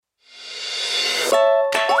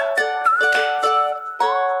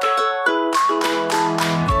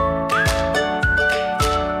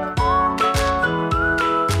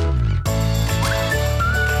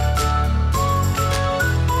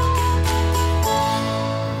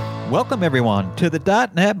Welcome, everyone, to the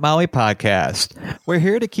 .NET MAUI podcast. We're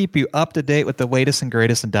here to keep you up to date with the latest and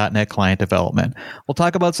greatest in .NET client development. We'll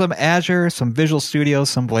talk about some Azure, some Visual Studio,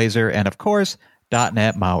 some Blazor, and of course,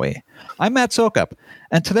 .NET MAUI. I'm Matt Sokup,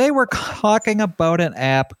 and today we're talking about an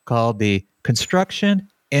app called the Construction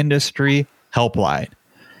Industry Helpline.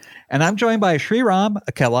 And I'm joined by Sriram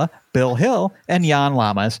Akella, Bill Hill, and Jan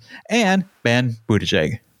Lamas, and Ben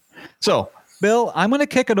Buttigieg. So, Bill, I'm going to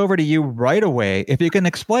kick it over to you right away if you can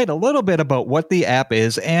explain a little bit about what the app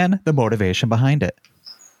is and the motivation behind it.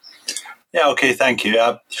 Yeah, okay, thank you.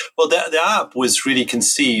 The app was really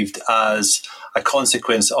conceived as a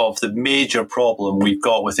consequence of the major problem we've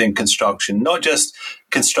got within construction, not just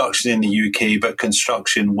construction in the UK, but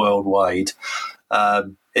construction worldwide.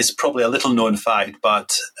 It's probably a little known fact,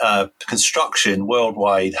 but construction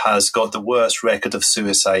worldwide has got the worst record of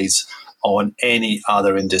suicides on any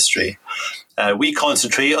other industry. We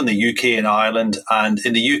concentrate on the UK and Ireland, and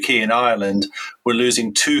in the UK and Ireland, we're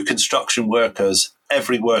losing 2 construction workers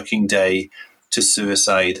every working day to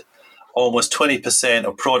suicide. Almost 20%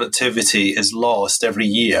 of productivity is lost every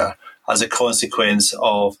year as a consequence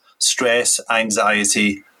of stress,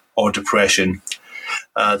 anxiety, or depression.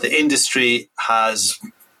 The industry has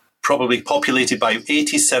probably populated by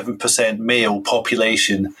 87% male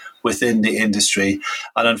population within the industry.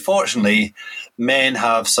 And unfortunately, men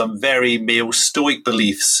have some very male stoic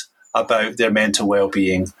beliefs about their mental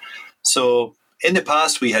well-being. So in the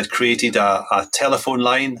past, we had created a telephone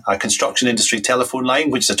line, a construction industry telephone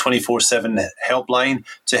line, which is a 24/7 helpline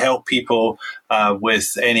to help people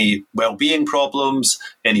with any well-being problems,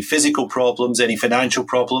 any physical problems, any financial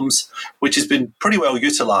problems, which has been pretty well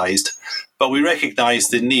utilized. But we recognize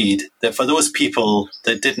the need that for those people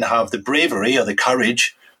that didn't have the bravery or the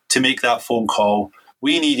courage to make that phone call,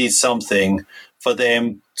 we needed something for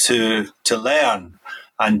them to learn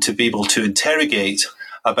and to be able to interrogate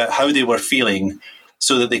about how they were feeling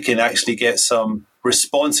so that they can actually get some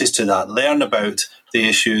responses to that, learn about the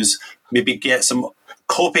issues, maybe get some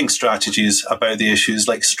coping strategies about the issues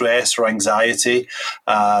like stress or anxiety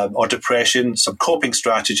or depression, some coping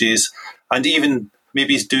strategies, and even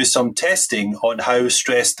maybe do some testing on how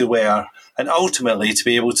stressed they were, and ultimately to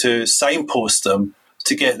be able to signpost them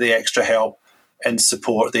to get the extra help and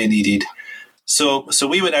support they needed. So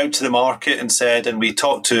we went out to the market and we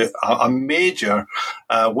talked to a major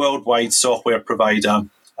worldwide software provider.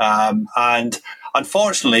 And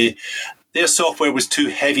unfortunately, their software was too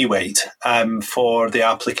heavyweight for the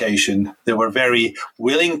application. They were very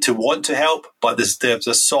willing to want to help, but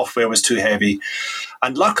the software was too heavy.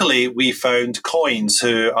 And luckily, we found Coins,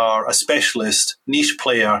 who are a specialist niche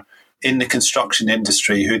player in the construction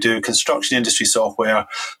industry, who do construction industry software.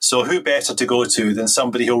 So who better to go to than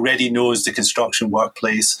somebody who already knows the construction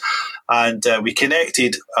workplace? And we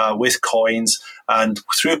connected with Coins, and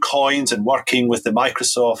through Coins and working with the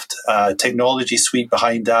Microsoft technology suite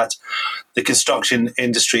behind that, the Construction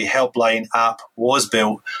Industry Helpline app was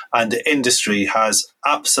built, and the industry has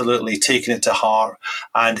absolutely taken it to heart.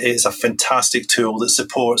 And it's a fantastic tool that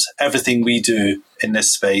supports everything we do in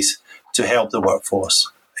this space to help the workforce.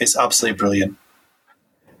 It's absolutely brilliant.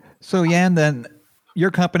 So, Jan, then your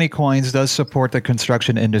company Coins does support the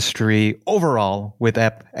construction industry overall with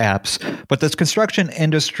apps, but this Construction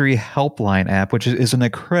Industry Helpline app, which is an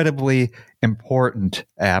incredibly important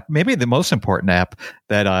app, maybe the most important app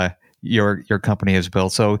that your company has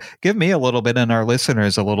built. So give me a little bit and our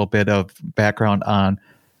listeners a little bit of background on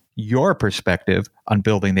your perspective on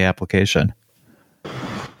building the application.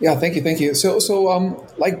 Yeah, thank you. So,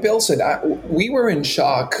 like Bill said, we were in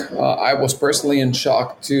shock. I was personally in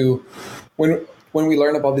shock when we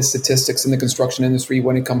learned about the statistics in the construction industry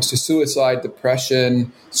when it comes to suicide,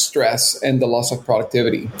 depression, stress, and the loss of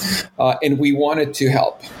productivity. And we wanted to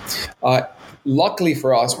help. Luckily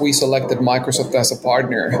for us, we selected Microsoft as a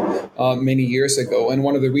partner many years ago. And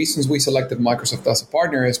one of the reasons we selected Microsoft as a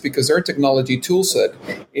partner is because their technology toolset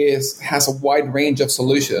has a wide range of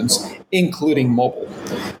solutions, including mobile.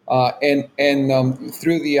 And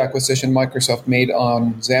through the acquisition Microsoft made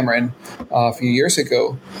on Xamarin a few years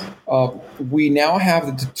ago, we now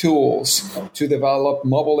have the tools to develop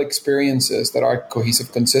mobile experiences that are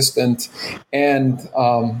cohesive, consistent, and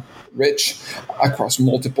rich across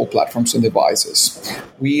multiple platforms and devices.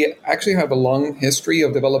 We actually have a long history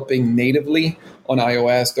of developing natively on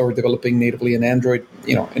iOS or developing natively in Android,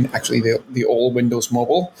 and actually the old Windows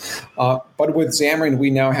Mobile. But with Xamarin,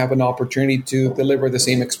 we now have an opportunity to deliver the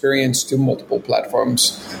same experience to multiple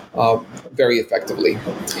platforms very effectively.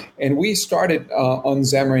 And we started on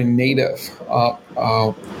Xamarin Native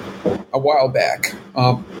a while back.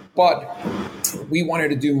 But we wanted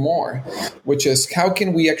to do more, which is how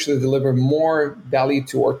can we actually deliver more value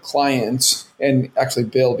to our clients, and actually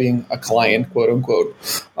Bill being a client, quote unquote,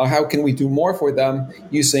 how can we do more for them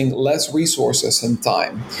using less resources and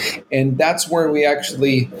time? And that's where we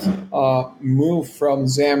actually move from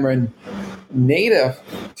Xamarin Native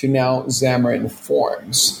to now Xamarin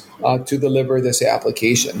Forms to deliver this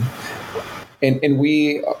application. And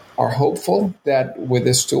we are hopeful that with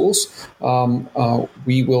these tools,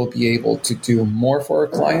 we will be able to do more for our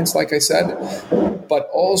clients, like I said, but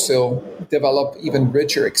also develop even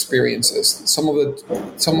richer experiences. Some of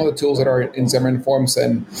the tools that are in Xamarin Forms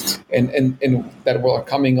and that are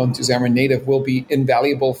coming onto Xamarin Native will be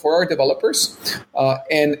invaluable for our developers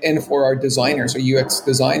and for our designers or UX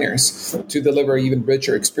designers to deliver even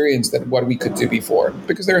richer experience than what we could do before.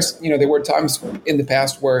 Because there were times in the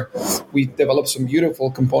past where we developed some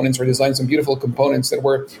beautiful components or designed some beautiful components that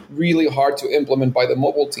were really hard to implement by the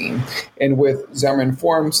mobile team. And with Xamarin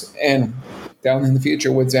Forms and down in the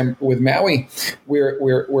future with Maui,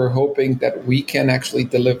 we're hoping that we can actually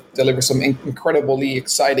deliver some incredibly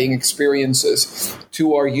exciting experiences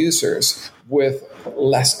to our users with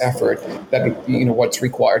less effort than what's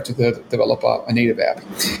required to develop a native app.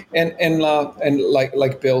 And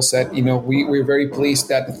like Bill said, we're very pleased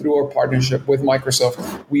that through our partnership with Microsoft,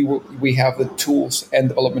 we have the tools and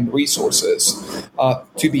development resources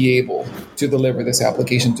to be able to deliver this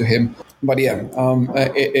application to him. But yeah,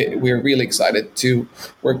 we're really excited to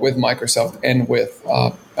work with Microsoft and with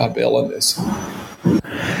Bill on this.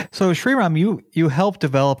 So Sriram, you helped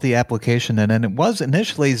develop the application, and it was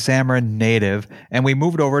initially Xamarin Native, and we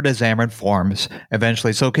moved over to Xamarin Forms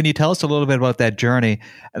eventually. So can you tell us a little bit about that journey?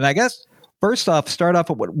 And I guess first off, start off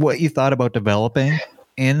with what you thought about developing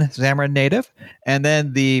in Xamarin Native, and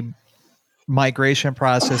then the migration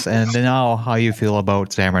process, and now how you feel about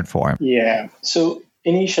Xamarin Forms. Yeah. So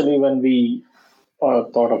initially, when we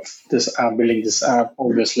thought of this app, building this app,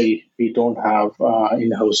 obviously we don't have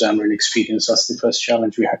in-house Xamarin experience. That's the first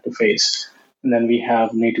challenge we had to face. And then we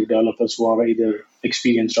have native developers who are either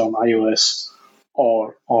experienced on iOS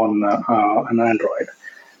or on an Android.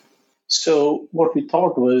 So what we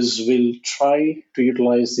thought was we'll try to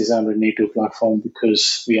utilize the Xamarin Native platform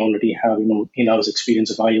because we already have in-house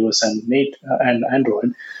experience of iOS and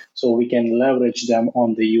Android. So we can leverage them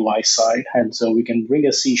on the UI side. And so we can bring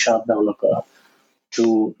a C# developer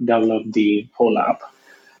to develop the whole app.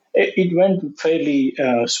 It went fairly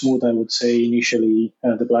smooth, I would say. Initially,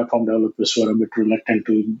 the platform developers were a bit reluctant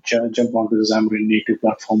to jump onto the Xamarin Native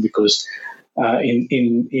platform because they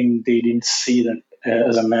didn't see that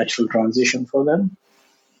as a natural transition for them.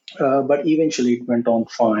 But eventually, it went on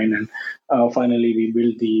fine, and finally, we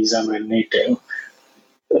built the Xamarin Native.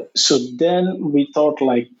 So then we thought,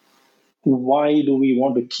 why do we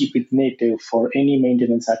want to keep it native? For any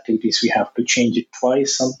maintenance activities, we have to change it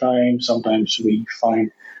twice sometimes. Sometimes we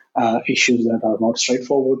find issues that are not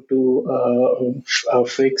straightforward to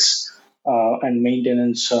fix. And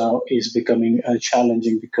maintenance is becoming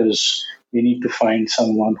challenging because we need to find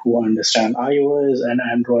someone who understands iOS and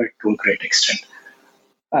Android to a great extent,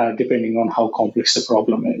 depending on how complex the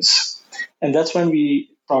problem is. And that's when we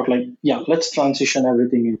thought let's transition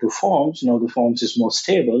everything into Forms. The Forms is more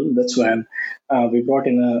stable. That's when we brought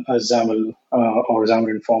in a XAML or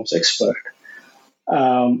Xamarin Forms expert.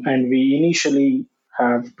 And we initially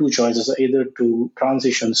have two choices, either to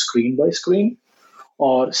transition screen by screen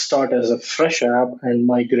or start as a fresh app and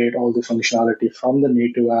migrate all the functionality from the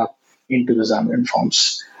native app into the Xamarin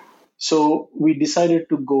Forms. So we decided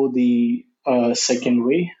to go the second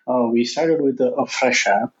way. We started with a fresh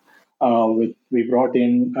app. We brought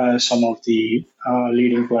in some of the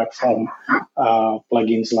leading platform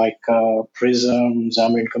plugins like Prism,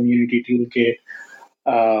 Xamarin Community Toolkit,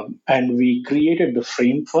 and we created the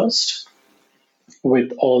frame first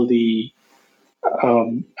with all the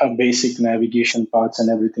basic navigation parts and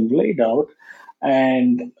everything laid out.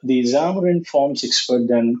 And the Xamarin Forms expert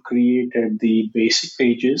then created the basic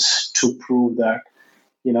pages to prove that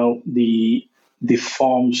the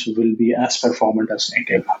forms will be as performant as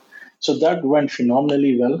native. So that went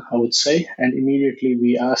phenomenally well, I would say. And immediately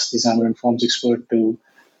we asked the Xamarin Forms expert to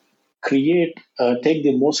take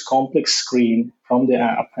the most complex screen from the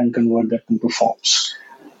app and convert that into forms.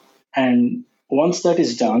 And once that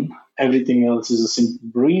is done, everything else is a simple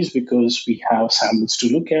breeze because we have samples to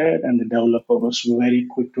look at, and the developer was very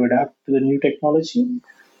quick to adapt to the new technology.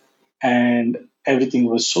 And everything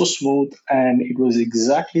was so smooth, and it was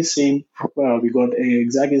exactly same. We got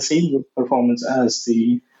exactly the same performance as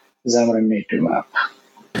the Xamarin Native app.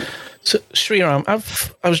 So, Sriram,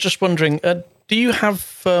 I was just wondering, do do you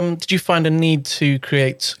have? Did you find a need to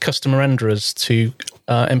create custom renderers to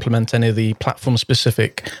implement any of the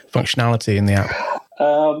platform-specific functionality in the app?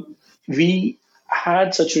 We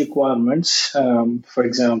had such requirements. For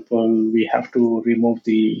example, we have to remove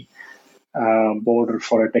the border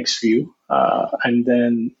for a text view, and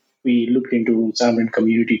then we looked into Xamarin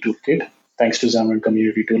Community Toolkit. Thanks to Xamarin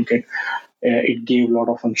Community Toolkit, it gave a lot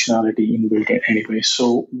of functionality inbuilt in anyway.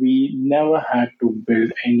 So we never had to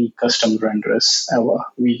build any custom renderers ever.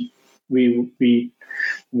 We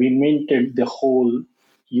minted the whole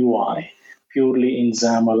UI purely in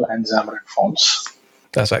XAML and Xamarin Forms.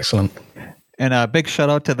 That's excellent. And a big shout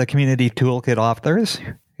out to the Community Toolkit authors.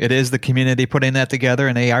 It is the community putting that together,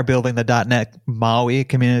 and they are building the .NET MAUI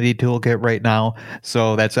Community Toolkit right now.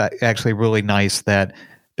 So that's actually really nice that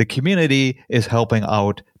the community is helping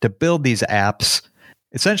out to build these apps,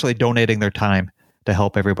 essentially donating their time to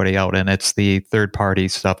help everybody out. And it's the third-party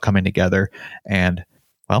stuff coming together and,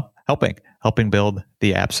 well, helping build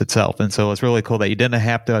the apps itself. And so it's really cool that you didn't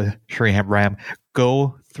have to, Sriram,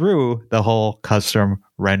 go through the whole custom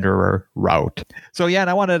renderer route. So yeah, and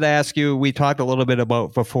I wanted to ask you, we talked a little bit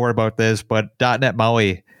before about this, but .NET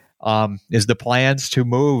MAUI, is the plans to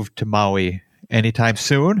move to MAUI anytime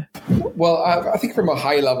soon? Well, I think from a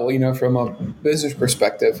high level, from a business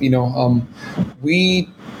perspective, we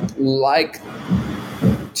like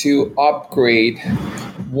to upgrade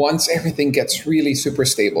once everything gets really super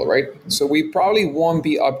stable, right? So we probably won't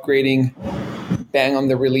be upgrading bang on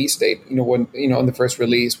the release date. On the first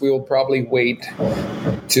release, we will probably wait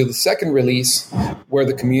till the second release where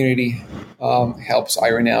the community helps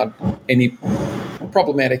iron out any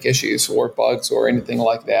problematic issues or bugs or anything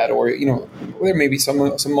like that, or there may be some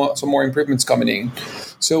more improvements coming in.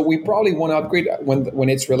 So we probably want to upgrade when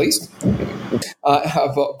it's released,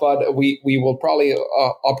 but we will probably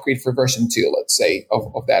upgrade for version 2, let's say,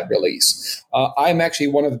 of that release. I'm actually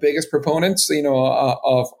one of the biggest proponents,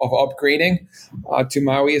 of upgrading to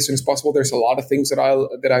MAUI as soon as possible. There's a lot of things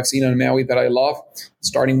that I've seen on MAUI that I love,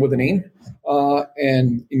 starting with the name.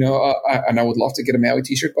 And I would love to get a MAUI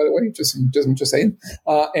t-shirt, by the way, just saying.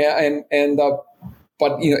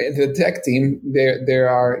 But the tech team, they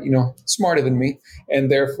are smarter than me,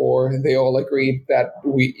 and therefore they all agreed that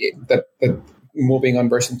that moving on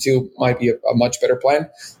version 2 might be a much better plan.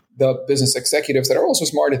 The business executives that are also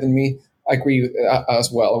smarter than me agree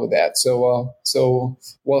as well with that. So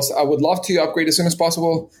whilst I would love to upgrade as soon as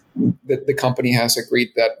possible, the company has agreed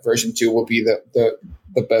that version 2 will be the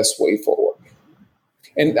best way forward.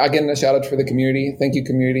 And again, a shout out for the community. Thank you,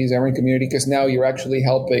 community, Xamarin community, because now you're actually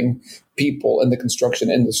helping people in the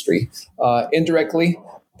construction industry indirectly,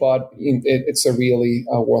 but it's a really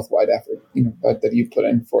worthwhile effort, that you put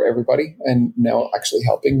in for everybody, and now actually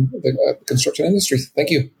helping the construction industry. Thank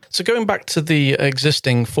you. So going back to the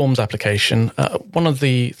existing Forms application, one of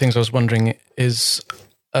the things I was wondering is,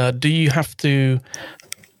 do you have to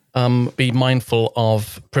be mindful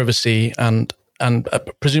of privacy and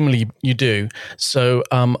presumably you do. So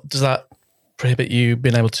does that prohibit you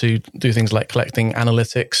being able to do things like collecting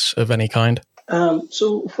analytics of any kind?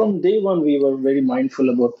 So from day one, we were very mindful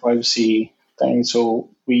about privacy things. So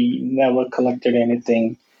we never collected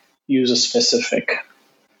anything user specific.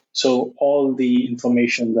 So all the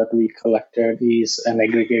information that we collected is an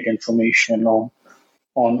aggregate information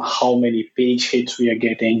on how many page hits we are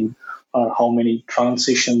getting or how many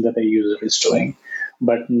transitions that a user is doing,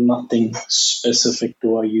 but nothing specific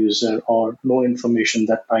to a user or no information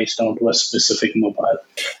that ties down to a specific mobile.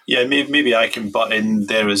 Yeah, maybe I can butt in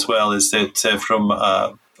there as well, is that from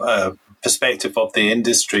a perspective of the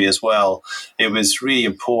industry as well, it was really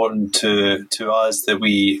important to us that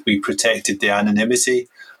we protected the anonymity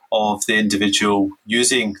of the individual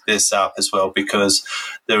using this app as well, because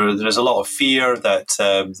there's a lot of fear that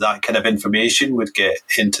that kind of information would get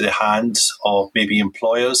into the hands of maybe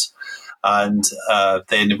employers, and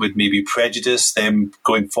then it would maybe prejudice them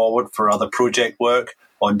going forward for other project work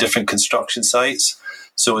on different construction sites.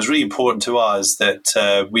 So it was really important to us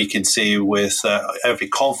that we can say with every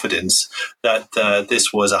confidence that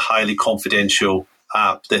this was a highly confidential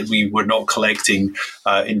app, that we were not collecting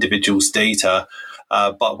individuals' data.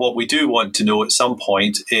 But what we do want to know at some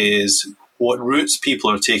point is what routes people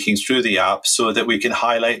are taking through the app, so that we can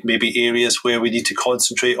highlight maybe areas where we need to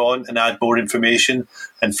concentrate on and add more information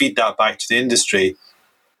and feed that back to the industry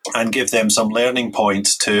and give them some learning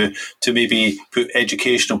points to maybe put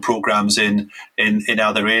educational programs in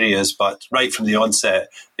other areas. But right from the onset,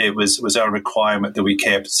 it was our requirement that we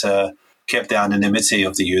kept the anonymity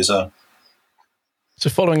of the user. So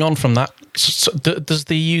following on from that, does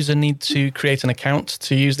the user need to create an account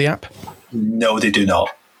to use the app? No, they do not.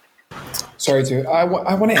 I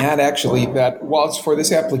want to add actually that whilst for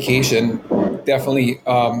this application, definitely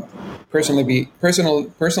personally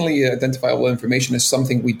identifiable information is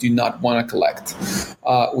something we do not want to collect.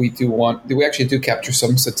 We actually do capture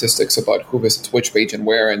some statistics about who visits which page and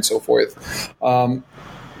where and so forth.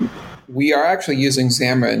 We are actually using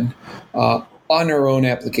Xamarin on our own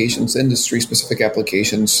applications, industry-specific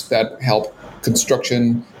applications that help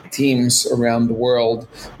construction teams around the world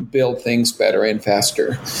build things better and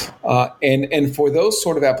faster. And for those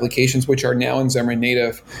sort of applications, which are now in Xamarin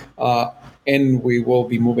Native, and we will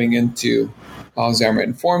be moving into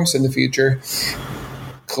Xamarin Forms in the future,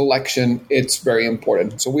 collection, it's very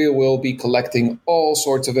important. So we will be collecting all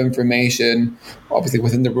sorts of information, obviously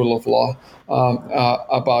within the rule of law,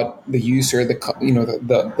 about the user, the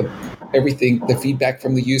everything, the feedback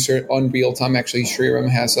from the user on real time. Actually, Shriram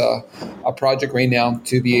has a project right now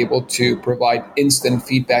to be able to provide instant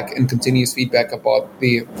feedback and continuous feedback about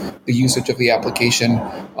the usage of the application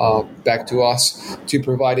back to us, to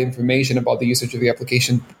provide information about the usage of the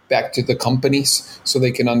application back to the companies so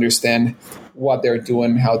they can understand what they're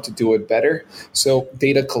doing, how to do it better. So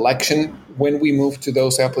data collection, when we move to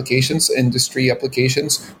those applications, industry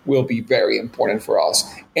applications, will be very important for us.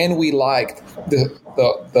 And we liked the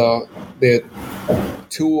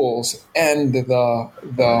tools and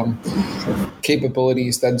the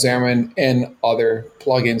capabilities that Xamarin and other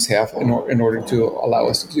plugins have in order to allow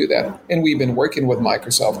us to do that. And we've been working with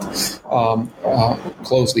Microsoft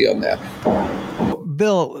closely on that.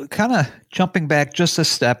 Bill, kind of jumping back just a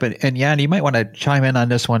step, and Jan, you might want to chime in on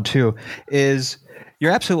this one too, is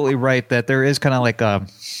you're absolutely right that there is kind of like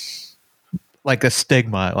a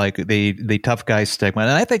stigma, like the tough guy stigma. And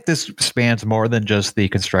I think this spans more than just the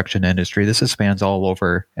construction industry. This spans all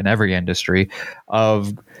over in every industry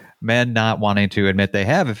of men not wanting to admit they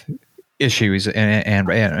have issues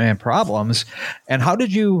and problems. And how do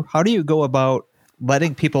you go about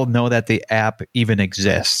letting people know that the app even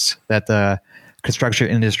exists, that the construction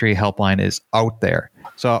industry helpline is out there?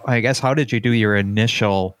 So I guess, how did you do your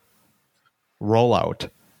initial rollout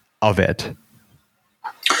of it?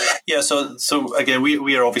 Yeah, so again,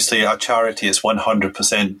 we are obviously a charity that's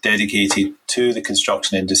 100% dedicated to the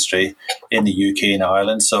construction industry in the UK and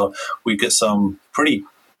Ireland. So we get some pretty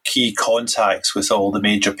key contacts with all the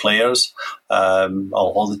major players,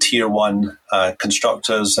 all the tier one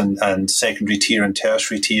constructors and secondary tier and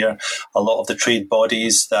tertiary tier, a lot of the trade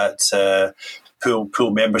bodies that pool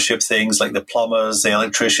membership things like the plumbers, the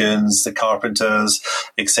electricians, the carpenters,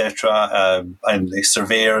 etc., and the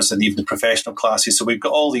surveyors, and even the professional classes. So we've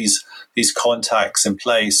got all these contacts in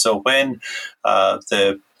place. So when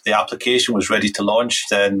the application was ready to launch,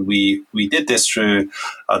 then we did this through,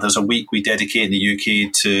 there's a week we dedicate in the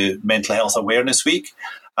UK to Mental Health Awareness Week.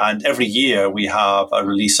 And every year we have a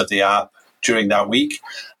release of the app during that week.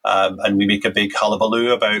 And we make a big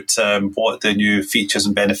hullabaloo about what the new features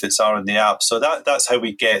and benefits are in the app. So that's how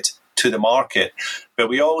we get to the market. But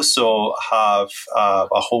we also have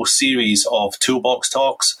a whole series of toolbox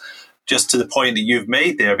talks, just to the point that you've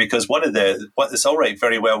made there, because it's all right,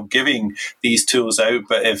 very well giving these tools out,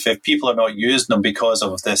 but if people are not using them because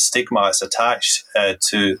of the stigma it's attached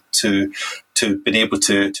to being able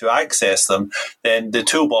to access them, then the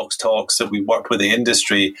toolbox talks that we worked with the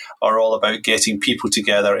industry are all about getting people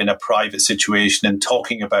together in a private situation and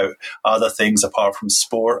talking about other things apart from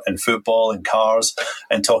sport and football and cars,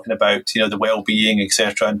 and talking about the well-being,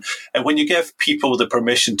 etc. And when you give people the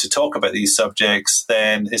permission to talk about these subjects,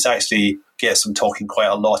 then it's actually gets them talking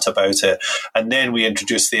quite a lot about it. And then we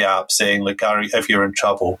introduce the app saying, look, Gary, if you're in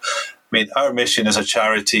trouble, I mean, our mission as a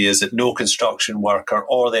charity is that no construction worker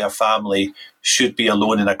or their family should be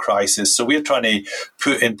alone in a crisis. So we're trying to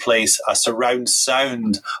put in place a surround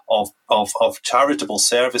sound of charitable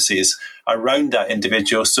services around that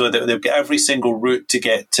individual, so that they'll get every single route to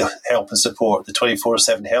get to help and support. The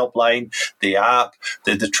 24/7 helpline, the app,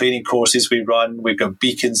 the training courses we run. We've got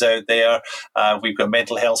beacons out there. We've got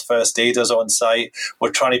mental health first aiders on site.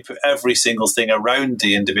 We're trying to put every single thing around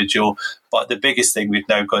the individual. But the biggest thing we've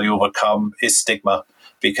now got to overcome is stigma,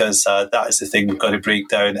 because that is the thing we've got to break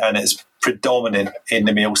down, and it's predominant in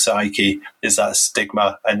the male psyche, is that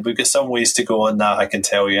stigma. And we've got some ways to go on that, I can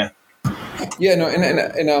tell you. Yeah, no,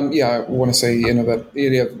 and I want to say, that the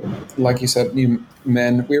idea of, like you said,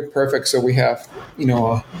 men, we're perfect, so we have,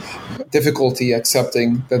 difficulty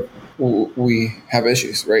accepting that we have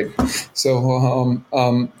issues, right? So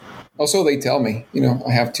Also, they tell me,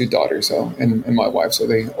 I have 2 daughters, and my wife, so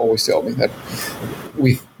they always tell me that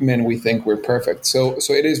we think we're perfect. So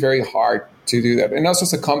it is very hard to do that. And us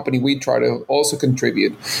as a company, we try to also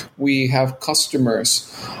contribute. We have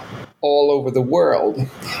customers all over the world,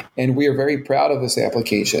 and we are very proud of this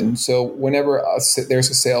application. So whenever there's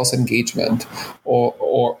a sales engagement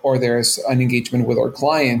or there's an engagement with our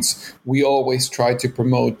clients, we always try to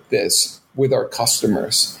promote this with our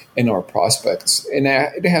customers and our prospects, and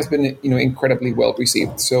it has been incredibly well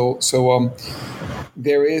received. So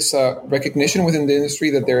there is a recognition within the industry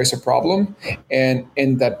that there is a problem and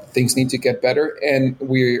that things need to get better, and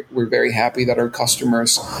we're very happy that our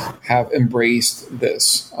customers have embraced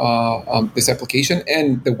this application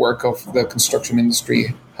and the work of the construction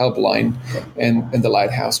industry helpline and the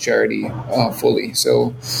Lighthouse charity fully.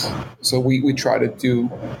 So we try to do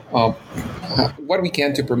what we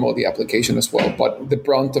can to promote the application as well, but the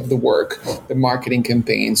brunt of the work, the marketing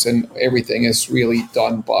campaigns and everything is really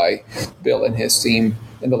done by Bill and his team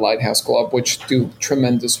in the Lighthouse Club, which do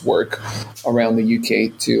tremendous work around the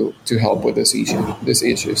UK to help with these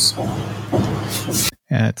issues.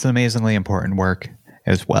 Yeah, it's amazingly important work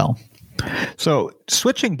as well. So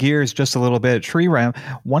switching gears just a little bit, Sriram,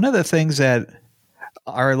 one of the things that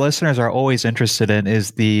our listeners are always interested in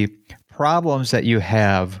is the problems that you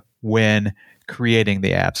have when creating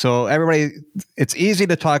the app. So everybody, it's easy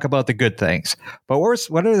to talk about the good things, but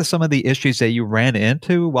what are some of the issues that you ran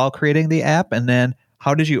into while creating the app, and then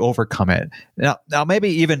how did you overcome it? Now maybe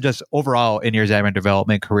even just overall in your Xamarin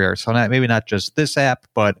development career. So maybe not just this app,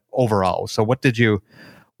 but overall. So what do you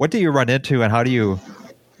run into, and how do you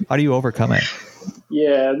overcome it?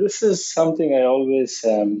 Yeah, this is something I always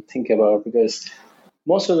think about, because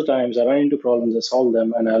most of the times I run into problems, I solve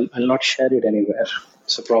them, and I'll not share it anywhere.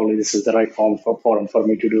 So probably this is the right forum for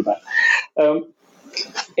me to do that.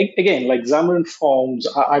 Again, like Xamarin Forms,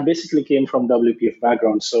 I basically came from WPF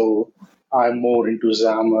background, so I'm more into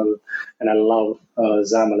XAML, and I love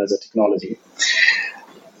XAML as a technology.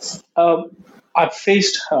 I've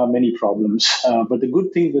faced many problems, but the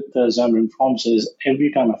good thing with Xamarin Forms is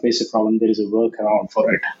every time I face a problem, there is a workaround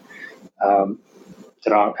for it.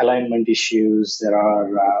 There are alignment issues. There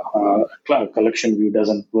are collection view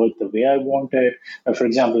doesn't work the way I wanted. For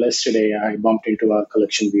example, yesterday I bumped into a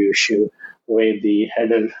collection view issue where the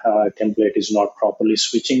header template is not properly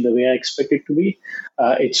switching the way I expect it to be.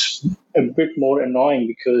 It's a bit more annoying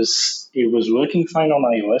because it was working fine on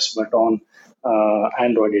iOS, but on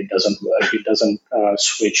Android it doesn't work. It doesn't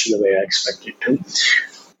switch the way I expect it to.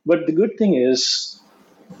 But the good thing is,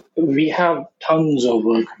 we have tons of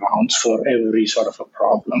workarounds for every sort of a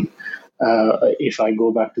problem. If I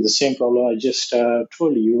go back to the same problem I just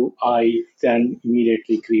told you, I then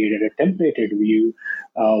immediately created a templated view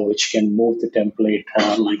which can move the template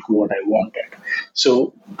like what I wanted.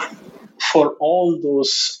 So for all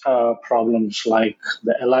those problems, like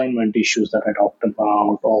the alignment issues that I talked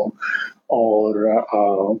about,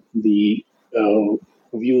 or the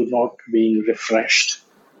view not being refreshed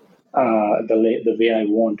the way I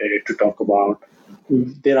wanted it to talk about,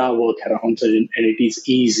 there are workarounds, and it is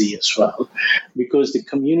easy as well, because the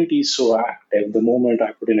community is so active. The moment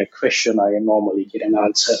I put in a question, I normally get an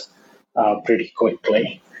answer pretty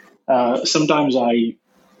quickly. Sometimes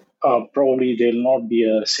probably there'll not be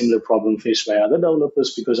a similar problem faced by other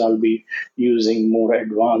developers, because I'll be using more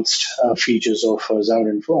advanced features of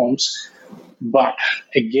Xamarin Forms. But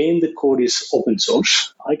again, the code is open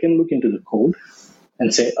source. I can look into the code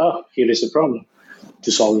and say, here is a problem.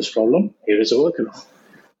 To solve this problem, here is a workaround.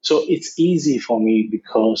 So it's easy for me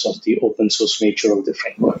because of the open source nature of the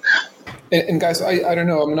framework. And guys, I don't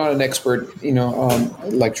know, I'm not an expert,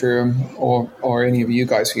 like Sriram or any of you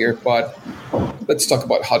guys here, but let's talk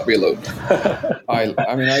about hot reload.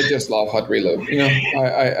 I mean, I just love hot reload.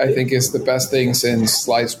 I think it's the best thing since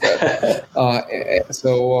slice spread. As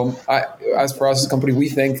for us as a company, we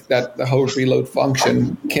think that the hot reload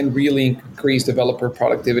function can really increase developer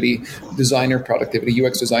productivity, designer productivity,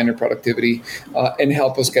 UX designer productivity, and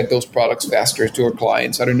help us get those products faster to our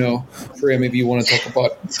clients. I don't know, Freya, maybe you want to talk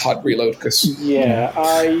about hot reload, because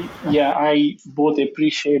I both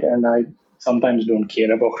appreciate and I sometimes don't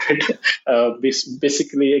care about it.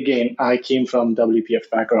 Basically, again, I came from WPF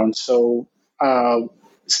background, so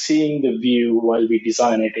seeing the view while we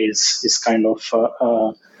design it is kind of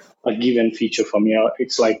a given feature for me.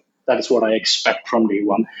 It's like that is what I expect from day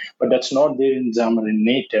one, but that's not there in Xamarin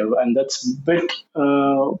Native, and that's a bit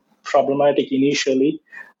problematic initially.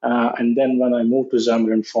 And then when I moved to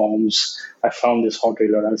Xamarin Forms, I found this hot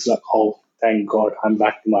reload. I was like, oh, thank God, I'm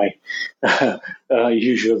back to my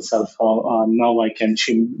usual self. Now I can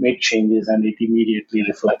make changes and it immediately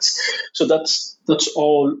reflects. So that's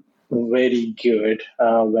all very good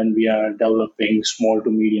when we are developing small to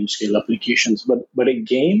medium scale applications. But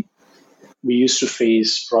again, we used to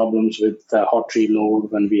face problems with hot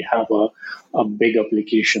reload when we have a big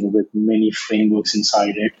application with many frameworks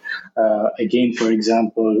inside it. Again, for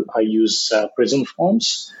example, I use Prism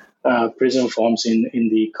Forms. Prism Forms in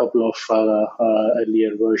the couple of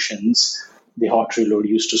earlier versions, the hot reload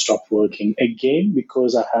used to stop working. Again,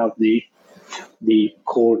 because I have the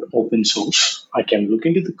code open source, I can look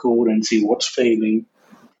into the code and see what's failing,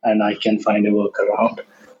 and I can find a workaround.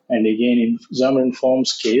 And again, in Xamarin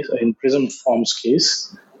Forms case, in Prism Forms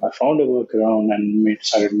case, I found a workaround and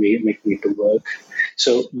started making it to work.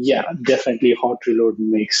 So yeah, definitely hot reload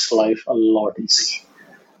makes life a lot easier.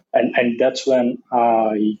 And that's when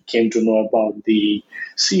I came to know about the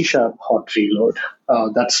C# hot reload.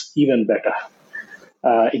 That's even better.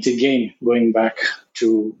 It's again going back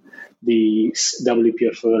to the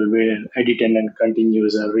WPF world where edit and continue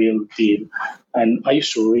is a real deal. And I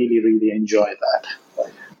used to really, really enjoy that.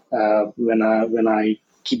 When I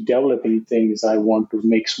keep developing things, I want to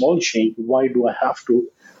make small change. Why do I have to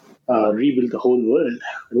rebuild the whole world?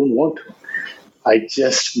 I don't want to. I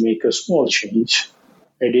just make a small change,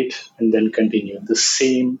 edit, and then continue. The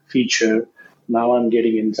same feature now I'm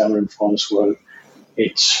getting in Xamarin Forms world.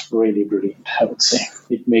 It's really brilliant, I would say.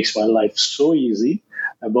 It makes my life so easy.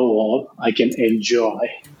 Above all, I can enjoy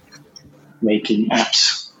making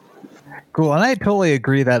apps. Cool. And I totally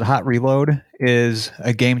agree that hot reload is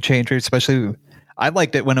a game changer, especially I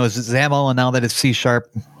liked it when it was XAML, and now that it's C#,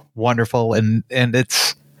 wonderful. And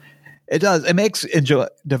it makes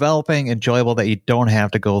developing enjoyable that you don't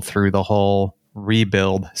have to go through the whole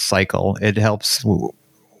rebuild cycle. It helps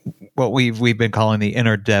what we've been calling the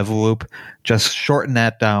inner dev loop, just shorten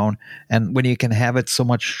that down. And when you can have it so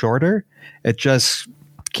much shorter, it just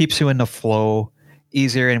keeps you in the flow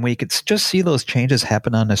easier, and we could just see those changes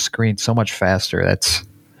happen on the screen so much faster.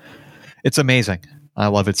 It's amazing. I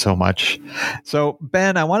love it so much. So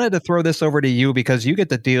Ben, I wanted to throw this over to you because you get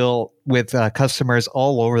to deal with customers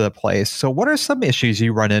all over the place. So what are some issues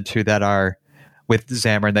you run into that are with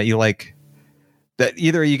Xamarin that you like, that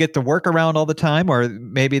either you get to work around all the time, or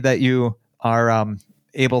maybe that you are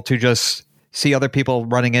able to just see other people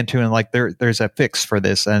running into and like there's a fix for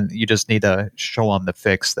this and you just need to show them the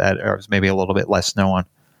fix that is maybe a little bit less known?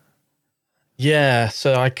 Yeah,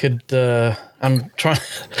 so I could. I'm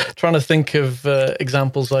trying to think of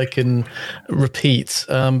examples I can repeat.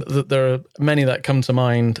 There are many that come to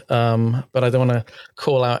mind, but I don't want to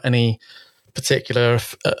call out any particular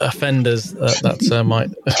offenders that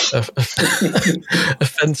might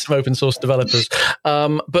offend some open source developers.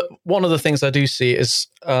 But one of the things I do see is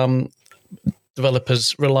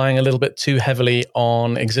developers relying a little bit too heavily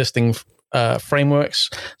on existing frameworks.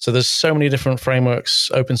 So there's so many different frameworks,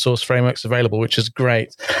 open source frameworks available, which is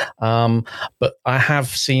great. But I have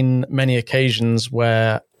seen many occasions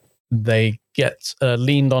where they get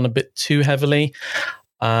leaned on a bit too heavily.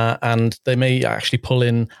 And they may actually pull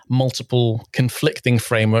in multiple conflicting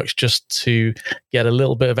frameworks just to get a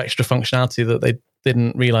little bit of extra functionality that they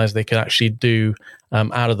didn't realize they could actually do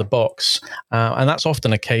out of the box. And that's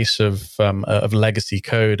often a case of legacy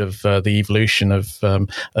code, of the evolution of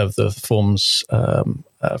the Forms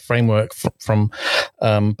framework from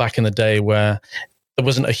back in the day where there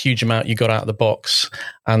wasn't a huge amount you got out of the box.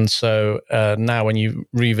 And so now when you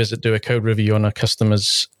do a code review on a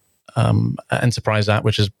customer's enterprise app,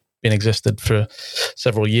 which has been existed for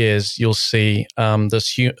several years, you'll see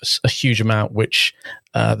there's a huge amount which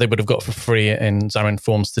they would have got for free in Xamarin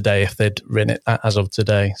Forms today if they'd written it as of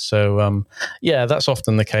today. So yeah, that's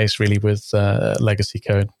often the case really with legacy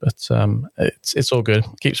code, but it's all good.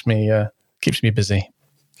 Keeps me busy.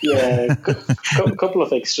 Yeah, a couple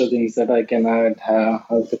of extra things that I can add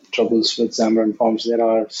with troubles with Xamarin Forms. There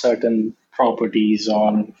are certain properties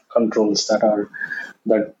on controls that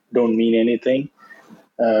don't mean anything.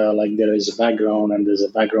 Like there is a background and there's a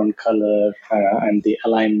background color, and the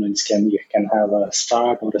alignments you can have a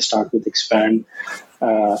start or a start with expand,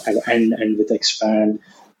 and end with expand,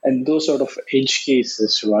 and those sort of edge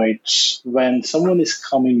cases, right? When someone is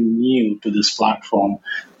coming new to this platform,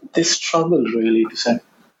 they struggle really to say,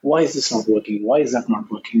 why is this not working? Why is that not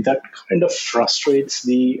working? That kind of frustrates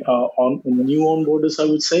the new onboarders, I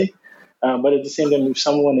would say. But at the same time, if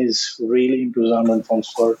someone is really into Xamarin Forms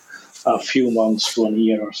for a few months to a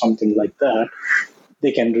year or something like that,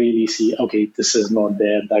 they can really see, okay, this is not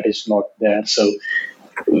there, that is not there. So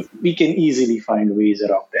we can easily find ways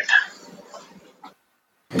around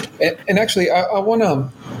it. And actually, I want to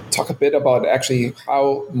talk a bit about actually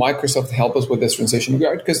how Microsoft helped us with this transition.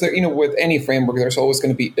 Because with any framework, there's always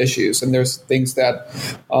going to be issues, and there's things that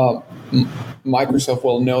Microsoft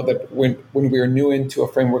will know that when we are new into a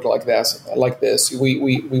framework like this,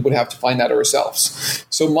 we would have to find that ourselves.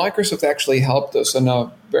 So Microsoft actually helped us in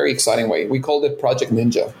a very exciting way. We called it Project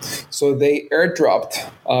Ninja. So they airdropped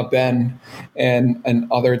Ben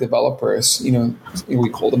and other developers, we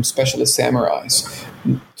call them specialist samurais,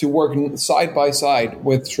 to work side by side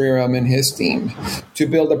with Sriram and his team to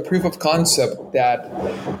build a proof of concept that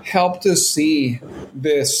helped us see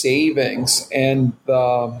the savings and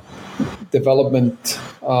the development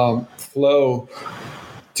flow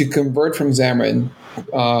to convert from Xamarin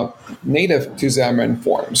native to Xamarin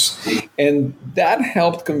Forms. And that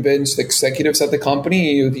helped convince the executives at the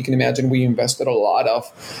company. You can imagine we invested a lot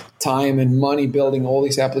of time and money building all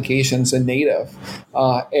these applications in native,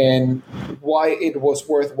 and why it was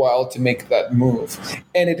worthwhile to make that move.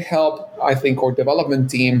 And it helped, I think, our development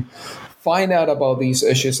team find out about these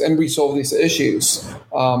issues and resolve these issues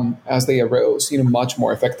as they arose, much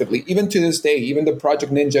more effectively. Even to this day, even the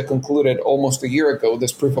Project Ninja concluded almost a year ago,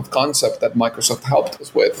 this proof of concept that Microsoft helped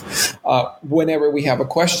us with. Whenever we have a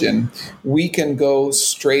question, we can go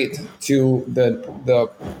straight to the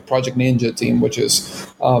Project Ninja team, which is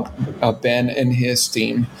Ben and his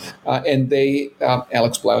team. And they,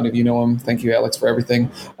 Alex Blount, if you know him, thank you, Alex, for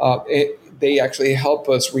everything. They actually help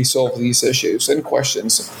us resolve these issues and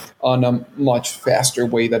questions on a much faster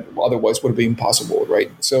way that otherwise would have been possible,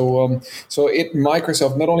 right? So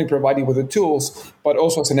Microsoft not only provided with the tools, but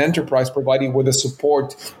also as an enterprise provided with the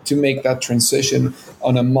support to make that transition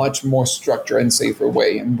on a much more structured and safer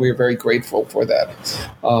way, and we're very grateful for that.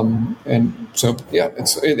 And so,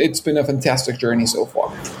 it's been a fantastic journey so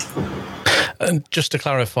far. And just to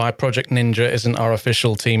clarify, Project Ninja isn't our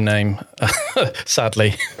official team name,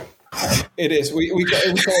 sadly. It is. We call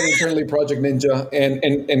it internally Project Ninja,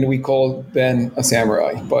 and we call Ben a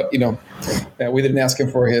samurai. But we didn't ask him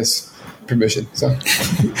for his permission. So,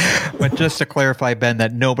 but just to clarify, Ben,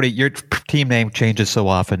 that your team name changes so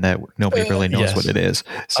often that nobody really knows what it is.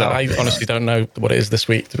 So I honestly don't know what it is this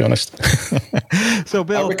week, to be honest. So,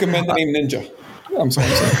 Bill, I recommend the name Ninja. I'm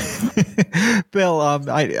sorry. Bill,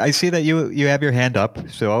 I see that you have your hand up.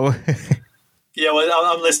 So. Yeah, well,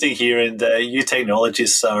 I'm listening here, and you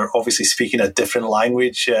technologists are obviously speaking a different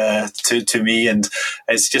language to me, and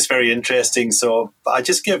it's just very interesting. So I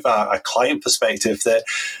just give a client perspective that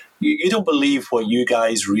you don't believe what you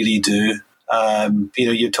guys really do.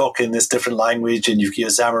 You're talking this different language, and you've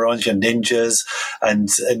got Xamarons, your ninjas,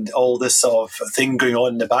 and all this sort of thing going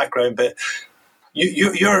on in the background. But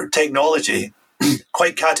your technology,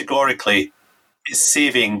 quite categorically, is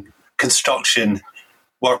saving construction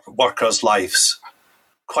workers' lives,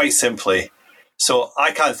 quite simply. So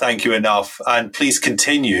I can't thank you enough, and please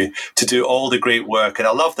continue to do all the great work. And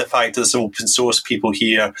I love the fact there's open source people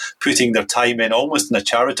here putting their time in almost in a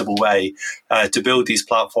charitable way to build these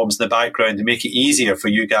platforms in the background and make it easier for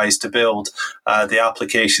you guys to build the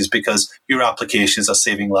applications, because your applications are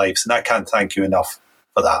saving lives, and I can't thank you enough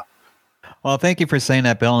for that. Well, thank you for saying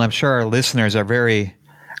that, Bill, and I'm sure our listeners are very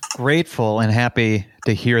grateful and happy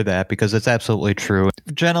to hear that, because it's absolutely true.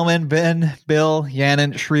 Gentlemen, Ben, Bill,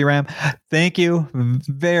 Yanin, Sriram, thank you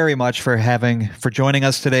very much for joining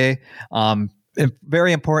us today. A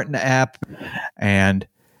very important app, and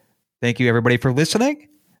thank you everybody for listening.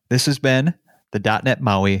 This has been the .NET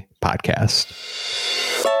MAUI podcast.